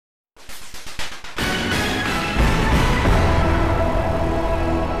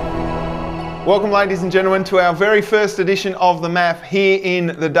Welcome, ladies and gentlemen, to our very first edition of The Map here in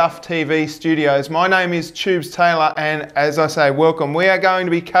the Duff TV studios. My name is Tubes Taylor, and as I say, welcome. We are going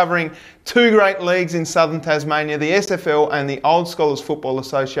to be covering two great leagues in southern Tasmania, the SFL and the Old Scholars Football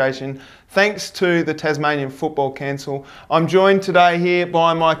Association, thanks to the Tasmanian Football Council. I'm joined today here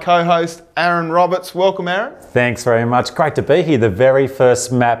by my co-host, Aaron Roberts. Welcome, Aaron. Thanks very much. Great to be here. The very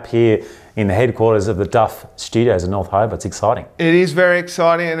first map here in the headquarters of the Duff Studios in North Hobart. It's exciting. It is very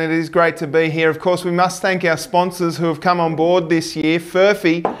exciting, and it is great to be here. Of course, we must thank our sponsors who have come on board this year.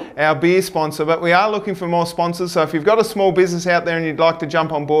 Furphy, our beer sponsor, but we are looking for more sponsors, so if you've got a small business out there and you'd like to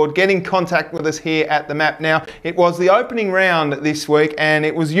jump on board, get in contact with us here at the Map. Now, it was the opening round this week, and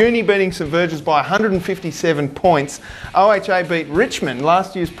it was Uni beating St Virgil's by 157 points. OHA beat Richmond,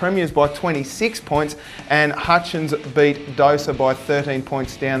 last year's premiers, by 26 points, and Hutchins beat Dosa by 13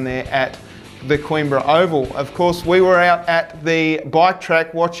 points down there at the Coimbra Oval. Of course, we were out at the bike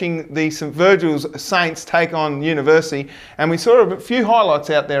track watching the St Virgil's Saints take on University, and we saw a few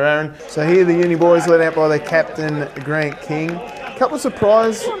highlights out there, Aaron. So here the Uni boys led out by their captain, Grant King. A couple of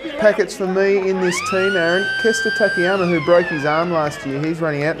surprise packets for me in this team, Aaron. Kester Takayama, who broke his arm last year, he's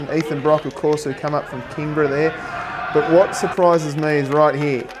running out, and Ethan Brock, of course, who come up from Kingborough there. But what surprises me is right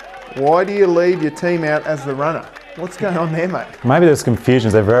here. Why do you lead your team out as the runner? What's going on there, mate? Maybe there's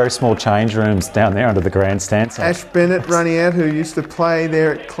confusion. They're very small change rooms down there under the grandstand. So. Ash Bennett running out, who used to play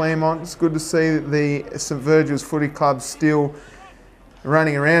there at Claremont. It's good to see the St Virgil's Footy Club still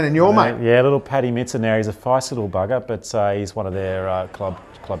running around. And your mate? Yeah, little Paddy Mitson there. He's a feisty little bugger, but he's one of their club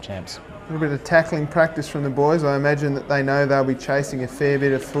champs. A little bit of tackling practice from the boys. I imagine that they know they'll be chasing a fair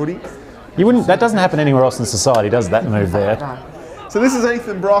bit of footy. That doesn't happen anywhere else in society, does that move there? No. So this is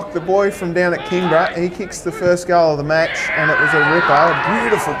Ethan Brock, the boy from down at Kingborough. He kicks the first goal of the match, and it was a ripper. A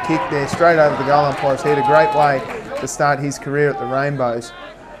beautiful kick there, straight over the goal umpire's head. A great way to start his career at the Rainbows.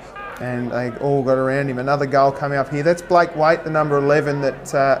 And they all got around him. Another goal coming up here. That's Blake Waite, the number 11,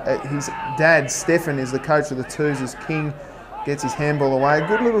 that his dad, Stefan, is the coach of the Twos as King gets his handball away. A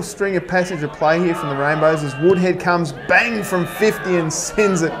good little string of passage of play here from the Rainbows as Woodhead comes bang from 50 and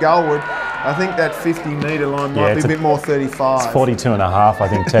sends it goalward. I think that 50-metre line might be a bit more 35. It's 42 and a half, I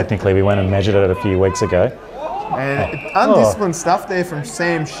think, technically. We went and measured it a few weeks ago. And undisciplined stuff there from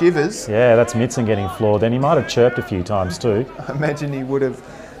Sam Shivers. Yeah, that's Mitson getting floored. And he might have chirped a few times too. I imagine he would have.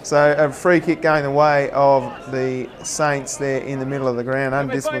 So a free kick going the way of the Saints there in the middle of the ground.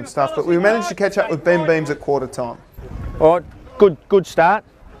 Undisciplined stuff. But we managed to catch up with Ben Beams at quarter time. All right, good start.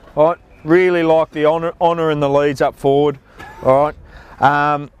 All right, really like the honour and the leads up forward. All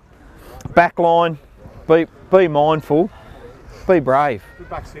right, back line, be mindful, be brave.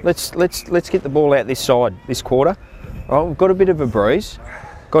 Let's get the ball out this side this quarter. All right, we've got a bit of a breeze,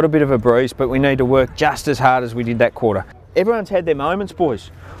 but we need to work just as hard as we did that quarter. Everyone's had their moments,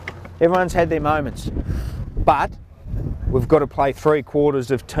 boys. Everyone's had their moments, but we've got to play 3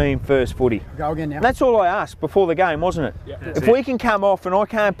 quarters of team first footy. Go again now. And that's all I asked before the game, wasn't it? Yep. If we can come off and I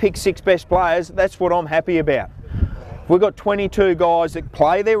can't pick 6 best players, that's what I'm happy about. We've got 22 guys that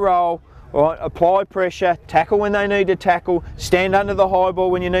play their role, right, apply pressure, tackle when they need to tackle, stand under the high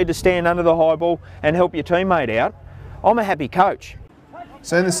ball when you need to stand under the high ball and help your teammate out. I'm a happy coach.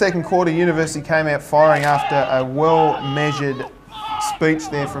 So in the second quarter, University came out firing after a well-measured speech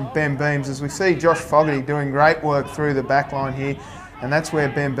there from Ben Beams, as we see Josh Fogarty doing great work through the back line here, and that's where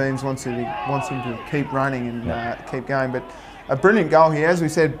Ben Beams wants him to keep running and keep going. But a brilliant goal here. As we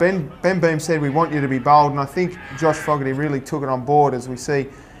said, Ben Beams said, we want you to be bold, and I think Josh Fogarty really took it on board, as we see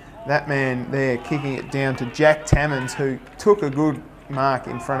that man there kicking it down to Jack Tammins, who took a good mark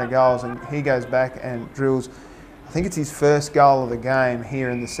in front of goals, and he goes back and drills, I think it's his first goal of the game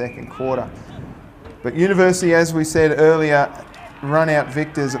here in the second quarter. But University, as we said earlier, run out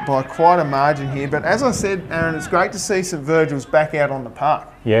victors by quite a margin here. But as I said, Aaron, it's great to see St Virgil's back out on the park.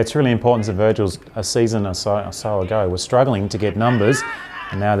 Yeah, it's really important. St Virgil's a season or so ago was struggling to get numbers,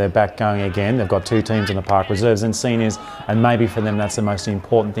 and now they're back going again. They've got 2 teams in the park, reserves and seniors, and maybe for them that's the most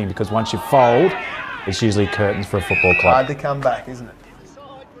important thing, because once you fold, it's usually curtains for a football club. Hard to come back, isn't it?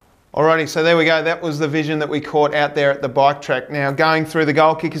 Alrighty, so there we go. That was the vision that we caught out there at the bike track. Now, going through the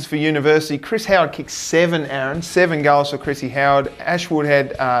goal kickers for University, Chris Howard kicked 7, Aaron. 7 goals for Chrissy Howard. Ashwood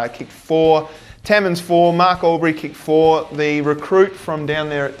had kicked 4. Tammins 4. Mark Albury kicked 4. The recruit from down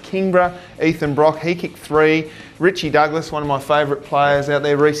there at Kingborough, Ethan Brock, he kicked 3. Richie Douglas, one of my favourite players out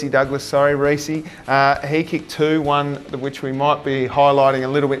there, Reese Douglas, sorry, Reese, he kicked 2, one which we might be highlighting a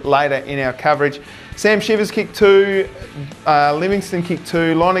little bit later in our coverage. Sam Shivers kicked 2, Livingston kicked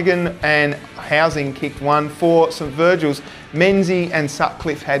 2, Lonergan and Housing kicked 1 for St Virgil's. Menzies and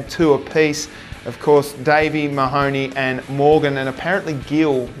Sutcliffe had 2 apiece. Of course, Davey, Mahoney and Morgan, and apparently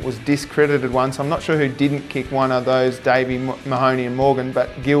Gill was discredited once. I'm not sure who didn't kick one of those, Davey, Mahoney and Morgan, but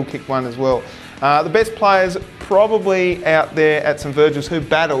Gill kicked one as well. The best players probably out there at St Virgil's who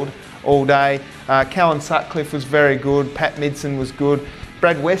battled all day. Callan Sutcliffe was very good, Pat Midson was good,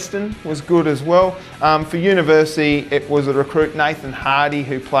 Brad Weston was good as well. For University, it was a recruit, Nathan Hardy,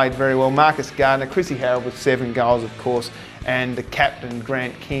 who played very well, Marcus Gardner, Chrissy Harold with 7 goals, of course, and the captain,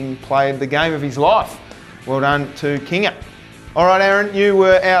 Grant King, played the game of his life. Well done to Kinga. All right, Aaron, you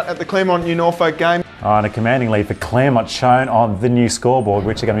were out at the Claremont New Norfolk game. Oh, and a commanding lead for Claremont shown on the new scoreboard,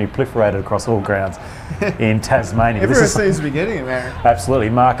 which are going to be proliferated across all grounds in Tasmania. Everyone seems to be getting it, Aaron. Absolutely.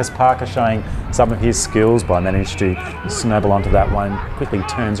 Marcus Parker showing some of his skills, but managed to snowball onto that one. Quickly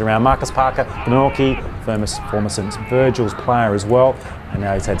turns around. Marcus Parker, Gnorky, former St Virgil's player as well, and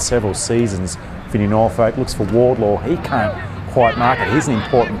now he's had several seasons for New Norfolk. Looks for Wardlaw. He can't quite mark it. He's an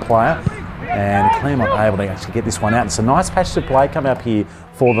important player. And Claremont are able to actually get this one out. It's a nice patch to play come up here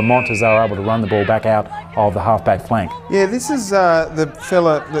for the Mont as they were able to run the ball back out of the half-back flank. Yeah, this is the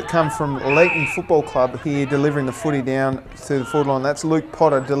fella that come from Leighton Football Club here delivering the footy down to the forward line. That's Luke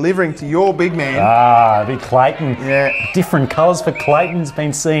Potter delivering to your big man. Ah, big Clayton. Yeah. Different colours for Clayton's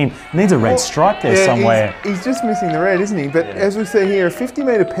been seen. Needs a red stripe there somewhere. He's just missing the red, isn't he? But as we see here, a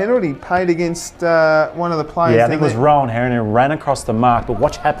 50-metre penalty paid against one of the players. Yeah, I think it was Rowan Herring who ran across the mark, but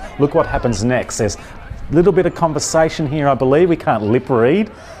look what happens next. There's a little bit of conversation here, I believe. We can't lip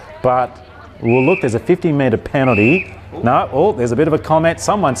read, but well, look, there's a 50-metre penalty. No, oh, there's a bit of a comment.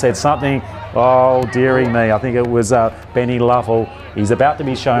 Someone said something. Oh, dearie me. I think it was Benny Lovell. He's about to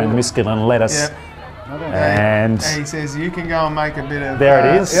be shown the miscellany lettuce. Yep. And he says, you can go and make a bit of...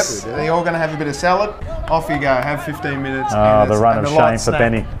 There it is. Yep. They're all going to have a bit of salad. Off you go. Have 15 minutes. Oh, the run of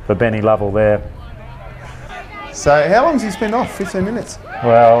shame for Benny Lovell there. So how long has he spent off? 15 minutes?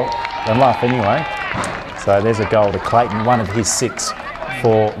 Well, enough anyway. So there's a goal to Clayton, one of his 6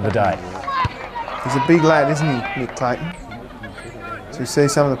 for the day. He's a big lad, isn't he, Nick Clayton? So you see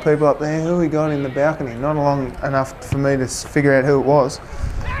some of the people up there, who we got in the balcony? Not long enough for me to figure out who it was.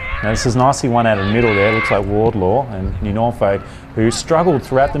 Now this is nicely one out of the middle there. Looks like Wardlaw and New Norfolk, who struggled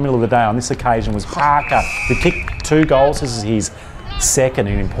throughout the middle of the day. On this occasion was Parker, who kicked 2 goals. This is his second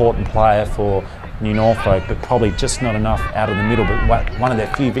and important player for New Norfolk, but probably just not enough out of the middle, but one of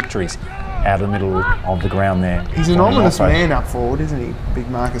their few victories out of the middle of the ground there. He's an ominous man up forward, isn't he, big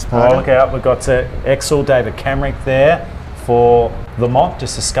Marcus Parker? Well, look out, we've got Exel, David Camrick there for the Mont,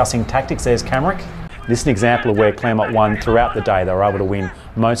 just discussing tactics. There's Camrick. This is an example of where Claremont won throughout the day. They were able to win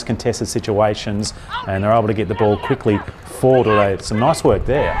most contested situations and they're able to get the ball quickly forward. Some nice work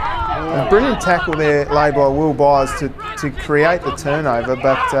there. A brilliant tackle there laid by Will Byers to create the turnover,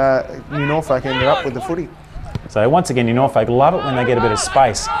 but New Norfolk ended up with the footy. So once again, New Norfolk love it when they get a bit of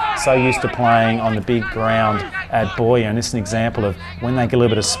space. So used to playing on the big ground at Boyer, and this is an example of when they get a little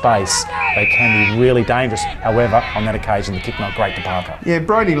bit of space, they can be really dangerous. However, on that occasion, the kick not great to Parker. Yeah,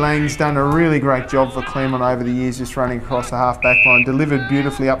 Brodie Lang's done a really great job for Claremont over the years, just running across the half-back line, delivered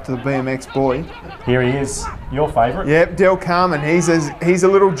beautifully up to the BMX boy. Here he is, your favourite. Yep, Del Carmen. He's a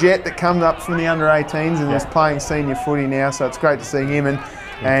little jet that comes up from the under-18s and is playing senior footy now, so it's great to see him.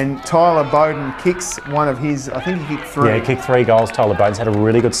 And Tyler Bowden kicks one of his, I think he kicked 3. Yeah, he kicked 3 goals. Tyler Bowden's had a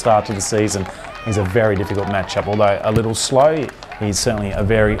really good start to the season. He's a very difficult matchup, although a little slow, he's certainly a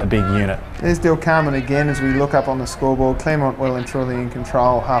big unit. There's Del Carmen again as we look up on the scoreboard. Claremont well and truly in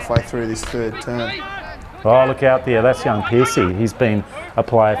control halfway through this 3rd term. Oh, look out there, that's young Pearcey. He's been a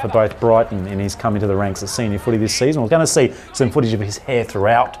player for both Brighton and he's come into the ranks of senior footy this season. We're going to see some footage of his hair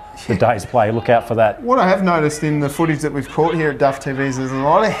throughout the day's play. Look out for that. What I have noticed in the footage that we've caught here at Duff TV is there's a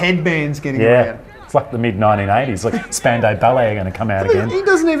lot of headbands getting around. It's like the mid-1980s, like Spandau Ballet are going to come out again. He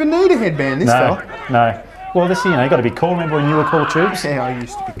doesn't even need a headband, this fella. No. Well, this, you've got to be cool. Remember when you were cool, Tubes? Yeah, I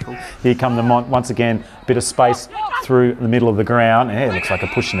used to be cool. Here come the Mont once again. A bit of space through the middle of the ground. Yeah, it looks like a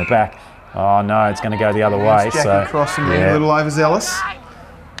push in the back. Oh no, it's going to go the other way. Jackie crossing being a little overzealous.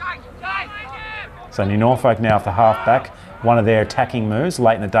 So New Norfolk now for half-back. One of their attacking moves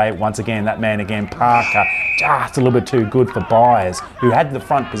late in the day. Once again, that man again, Parker, just a little bit too good for Byers, who had the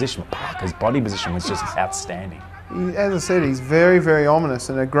front position. Parker's body position was just outstanding. As I said, he's very, very ominous,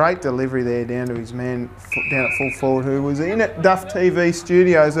 and a great delivery there down to his man down at full forward, who was in at Duff TV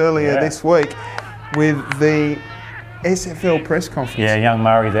studios earlier this week with the SFL press conference. Yeah, young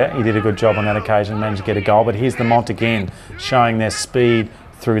Murray there. He did a good job on that occasion, managed to get a goal. But here's the Mont again, showing their speed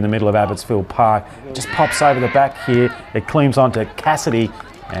through the middle of Abbotsfield Park. It just pops over the back here. It cleans onto Cassidy,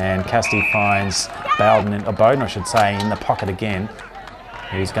 and Cassidy finds Bowden, I should say, in the pocket again.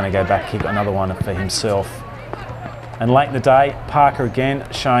 He's going to go back, kick another one for himself. And late in the day, Parker again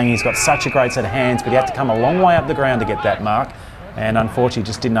showing he's got such a great set of hands, but he had to come a long way up the ground to get that mark. And unfortunately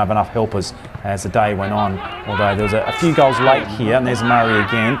just didn't have enough helpers as the day went on. Although there was a few goals late here, and there's Murray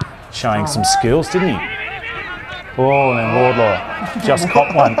again showing some skills, didn't he? Oh, and then Wardlaw just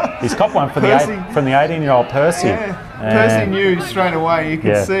copped one. He's copped one from the 18-year-old Percy. Yeah, Percy knew straight away. You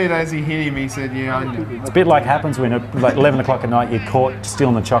could see it as he hit him. He said, "Yeah, I knew." It's a bit like happens when at like 11 o'clock at night you're caught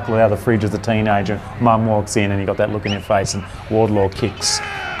stealing the chocolate out of the fridge as a teenager. Mum walks in and you got that look in your face, and Wardlaw kicks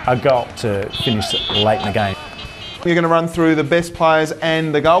a goal to finish it late in the game. You're going to run through the best players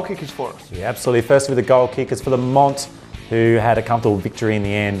and the goal kickers for us. Yeah, absolutely. First with the goal kickers for the Mont, who had a comfortable victory in the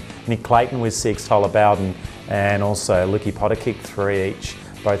end. Nick Clayton with 6, Tyler Bowden and also Lukey Potter kicked 3 each.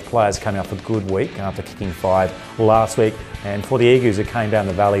 Both players coming off a good week after kicking 5 last week. And for the Eagles who came down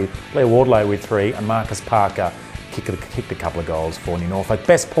the valley, Blair Wardlow with 3 and Marcus Parker kicked a couple of goals for New Norfolk.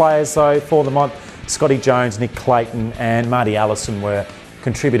 Best players though for the Mont, Scotty Jones, Nick Clayton and Marty Allison were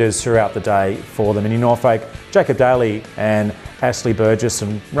contributors throughout the day for them. In New Norfolk, Jacob Daly and Ashley Burgess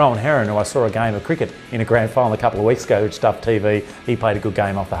and Rowan Heron, who I saw a game of cricket in a grand final a couple of weeks ago, which Duff TV, he played a good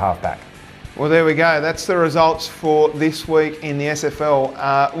game off the halfback. Well, there we go. That's the results for this week in the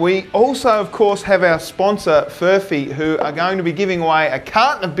SFL. We also, of course, have our sponsor, Furphy, who are going to be giving away a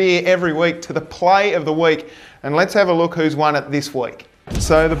carton of beer every week to the play of the week. And let's have a look who's won it this week.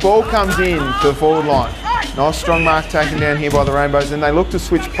 So the ball comes in to the forward line. Nice strong mark taken down here by the Rainbows, and they look to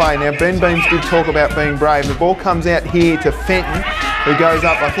switch play. Now, Ben Beams did talk about being brave. The ball comes out here to Fenton, who goes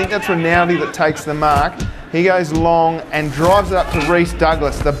up. I think that's Rinaldi that takes the mark. He goes long and drives it up to Reece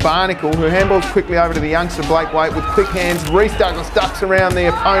Douglas, the Barnacle, who handballs quickly over to the youngster Blake Waite with quick hands. Reece Douglas ducks around the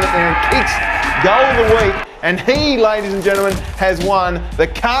opponent there and kicks goal of the week. And he, ladies and gentlemen, has won the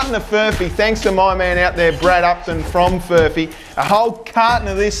carton of Furphy, thanks to my man out there, Brad Upton from Furphy. A whole carton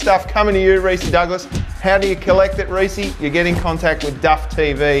of this stuff coming to you, Reece Douglas. How do you collect it, Reece? You get in contact with Duff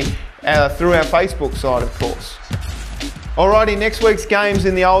TV through our Facebook side, of course. Alrighty, next week's games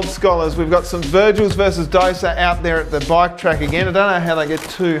in the Old Scholars. We've got some Virgils versus Dosa out there at the bike track again. I don't know how they get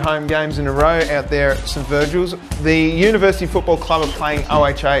 2 home games in a row out there at St Virgils. The University Football Club are playing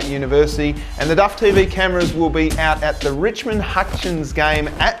OHA at University, and the Duff TV cameras will be out at the Richmond Hutchins game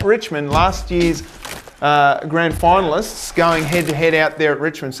at Richmond, last year's grand finalists going head-to-head out there at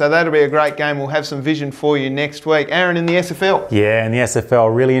Richmond. So that'll be a great game. We'll have some vision for you next week. Aaron, in the SFL. Yeah, in the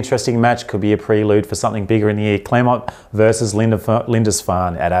SFL, really interesting match. Could be a prelude for something bigger in the year. Claremont versus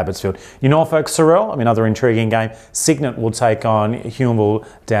Lindisfarne at Abbotsfield. New Norfolk, Sorrel, another intriguing game. Cygnet will take on Humble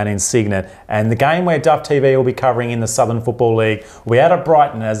down in Cygnet. And the game where Duff TV will be covering in the Southern Football League will be out at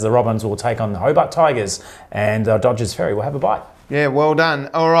Brighton, as the Robins will take on the Hobart Tigers, and Dodgers Ferry will have a bite. Yeah, well done.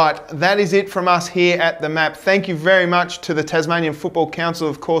 All right, that is it from us here at The Map. Thank you very much to the Tasmanian Football Council,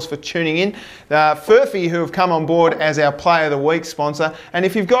 of course, for tuning in. Furphy, who have come on board as our Player of the Week sponsor. And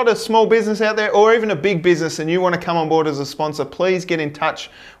if you've got a small business out there or even a big business and you want to come on board as a sponsor, please get in touch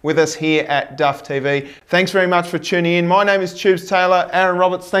with us here at Duff TV. Thanks very much for tuning in. My name is Tubes Taylor. Aaron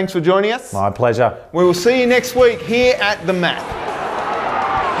Roberts, thanks for joining us. My pleasure. We will see you next week here at The Map.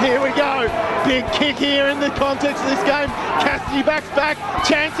 Here we go. Big kick here in the context of this game. Cassidy backs back.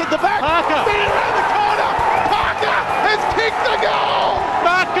 Chance at the back. Parker. Spinning around the corner. Parker has kicked the goal.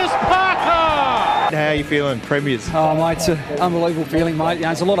 Marcus Parker. How are you feeling, Premiers? Oh, mate, it's an unbelievable feeling, mate. You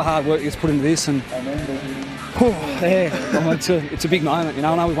know, it's a lot of hard work that gets put into this, and it's a big moment. You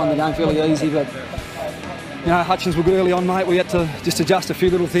know, I know we won the game fairly easy, but you know, Hutchins were good early on, mate. We had to just adjust a few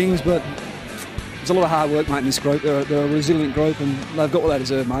little things, but it's a lot of hard work, mate, in this group. They're a resilient group, and they've got what they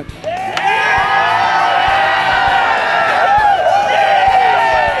deserve, mate.